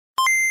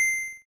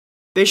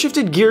They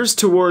shifted gears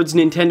towards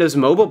Nintendo's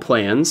mobile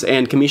plans,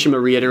 and Kimishima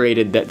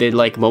reiterated that they'd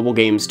like mobile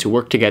games to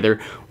work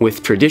together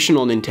with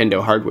traditional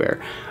Nintendo hardware.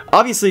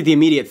 Obviously, the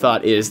immediate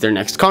thought is their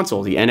next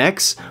console, the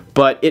NX,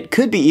 but it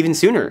could be even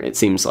sooner, it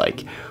seems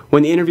like.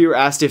 When the interviewer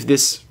asked if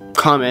this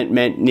comment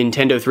meant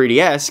Nintendo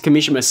 3DS,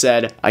 Kimishima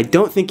said, "I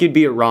don't think you'd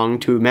be wrong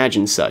to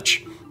imagine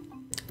such."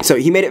 So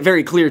he made it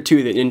very clear,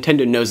 too, that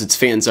Nintendo knows its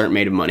fans aren't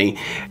made of money,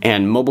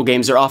 and mobile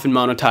games are often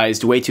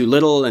monetized way too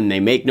little and they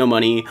make no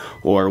money,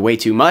 or way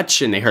too much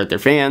and they hurt their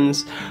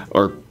fans,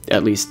 or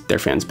at least their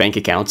fans' bank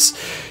accounts.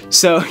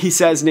 So he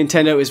says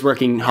Nintendo is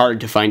working hard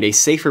to find a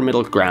safer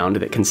middle ground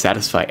that can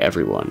satisfy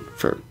everyone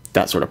for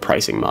that sort of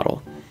pricing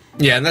model.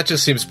 Yeah, and that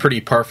just seems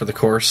pretty par for the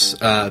course.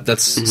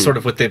 That's sort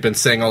of what they've been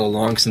saying all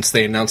along since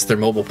they announced their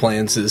mobile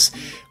plans is,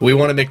 we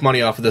want to make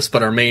money off of this,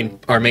 but our main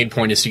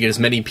point is to get as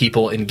many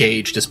people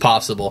engaged as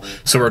possible.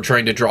 So we're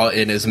trying to draw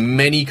in as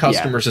many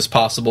customers as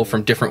possible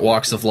from different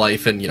walks of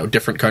life and,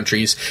 different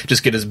countries.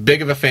 Just get as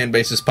big of a fan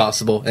base as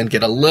possible and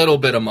get a little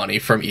bit of money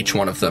from each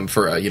one of them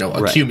for a,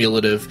 a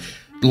cumulative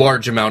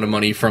large amount of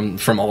money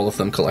from all of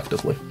them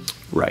collectively.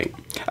 Right.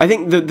 I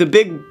think the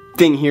big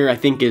thing here, I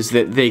think, is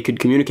that they could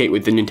communicate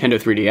with the Nintendo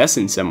 3DS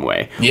in some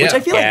way, which I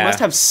feel like must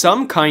have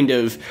some kind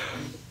of,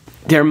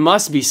 there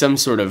must be some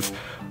sort of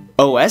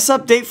OS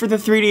update for the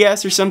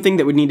 3DS or something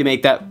that would need to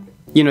make that,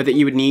 that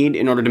you would need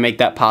in order to make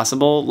that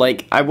possible.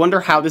 Like, I wonder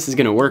how this is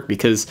going to work,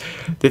 because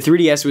the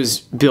 3DS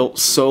was built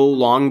so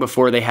long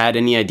before they had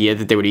any idea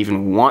that they would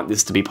even want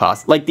this to be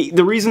possible. Like,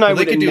 the reason I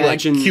would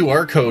imagine... They could do,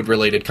 QR code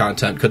related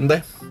content, couldn't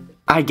they?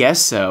 I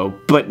guess so,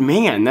 but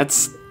man,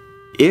 that's...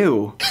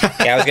 Ew.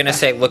 Yeah, I was going to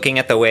say, looking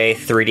at the way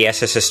 3DS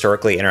has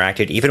historically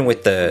interacted, even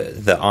with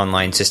the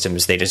online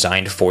systems they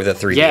designed for the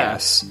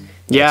 3DS,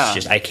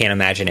 I can't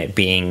imagine it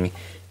being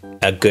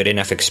a good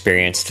enough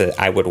experience that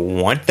I would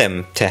want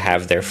them to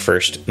have their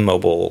first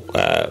mobile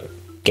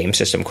game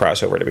system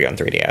crossover to be on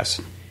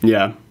 3DS.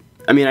 Yeah.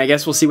 I mean, I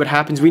guess we'll see what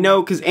happens. We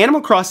know, because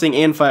Animal Crossing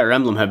and Fire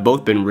Emblem have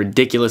both been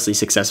ridiculously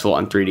successful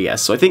on 3DS,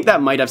 so I think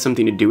that might have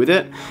something to do with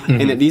it,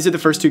 and that these are the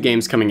first two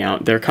games coming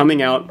out. They're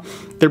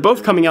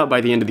both coming out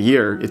by the end of the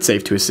year, it's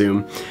safe to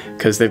assume,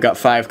 because they've got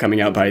 5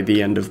 coming out by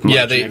the end of March.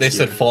 Yeah, they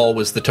said fall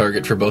was the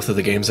target for both of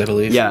the games, I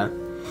believe. Yeah.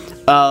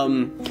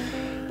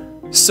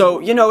 So,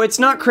 it's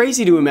not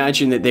crazy to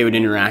imagine that they would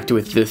interact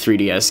with the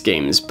 3DS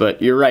games,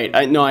 but you're right.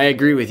 I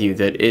agree with you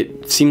that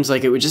it seems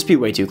like it would just be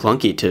way too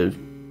clunky to...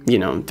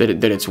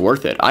 that it's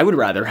worth it. I would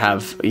rather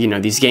have,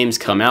 these games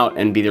come out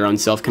and be their own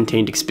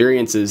self-contained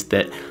experiences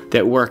that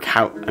work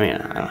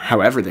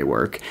however they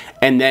work.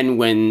 And then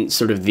when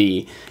sort of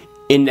the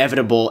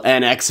inevitable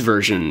NX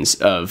versions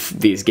of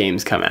these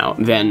games come out,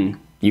 then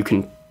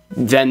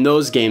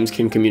those games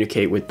can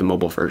communicate with the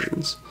mobile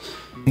versions.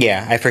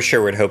 Yeah, I for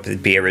sure would hope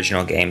it'd be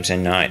original games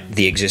and not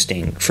the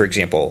existing, for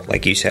example,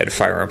 like you said,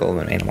 Fire Emblem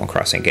and Animal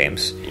Crossing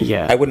games.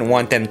 Yeah. I wouldn't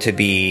want them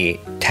to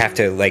have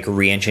to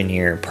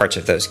re-engineer parts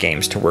of those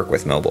games to work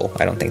with mobile.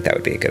 I don't think that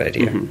would be a good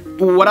idea.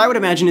 What I would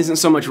imagine isn't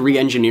so much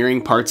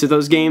re-engineering parts of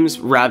those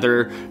games,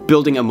 rather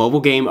building a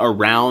mobile game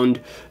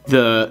around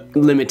the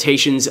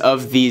limitations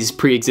of these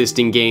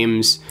pre-existing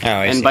games.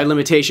 And by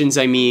limitations,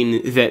 I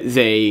mean that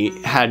they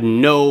had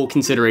no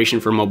consideration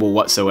for mobile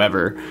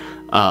whatsoever.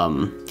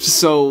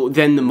 So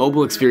then the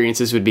mobile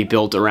experiences would be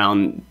built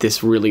around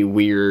this really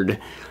weird,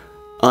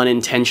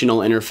 unintentional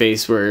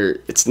interface where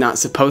it's not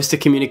supposed to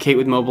communicate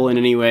with mobile in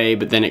any way,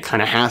 but then it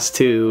kind of has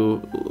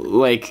to.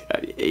 Like,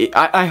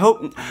 I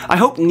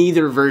hope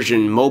neither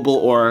version, mobile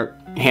or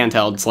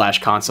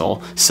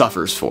handheld/console,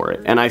 suffers for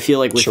it. And I feel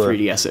like with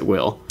 3DS it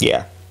will.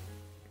 Yeah.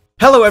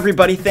 Hello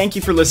everybody, thank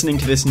you for listening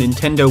to this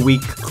Nintendo Week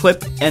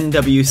clip,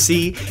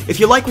 NWC. If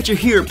you like what you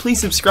hear,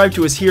 please subscribe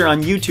to us here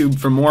on YouTube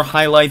for more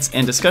highlights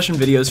and discussion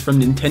videos from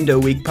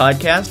Nintendo Week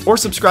podcast, or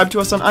subscribe to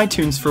us on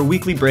iTunes for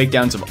weekly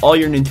breakdowns of all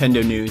your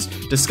Nintendo news,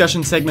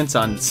 discussion segments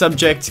on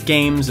subjects,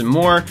 games, and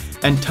more,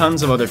 and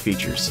tons of other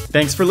features.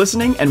 Thanks for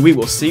listening, and we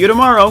will see you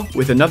tomorrow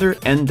with another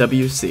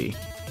NWC.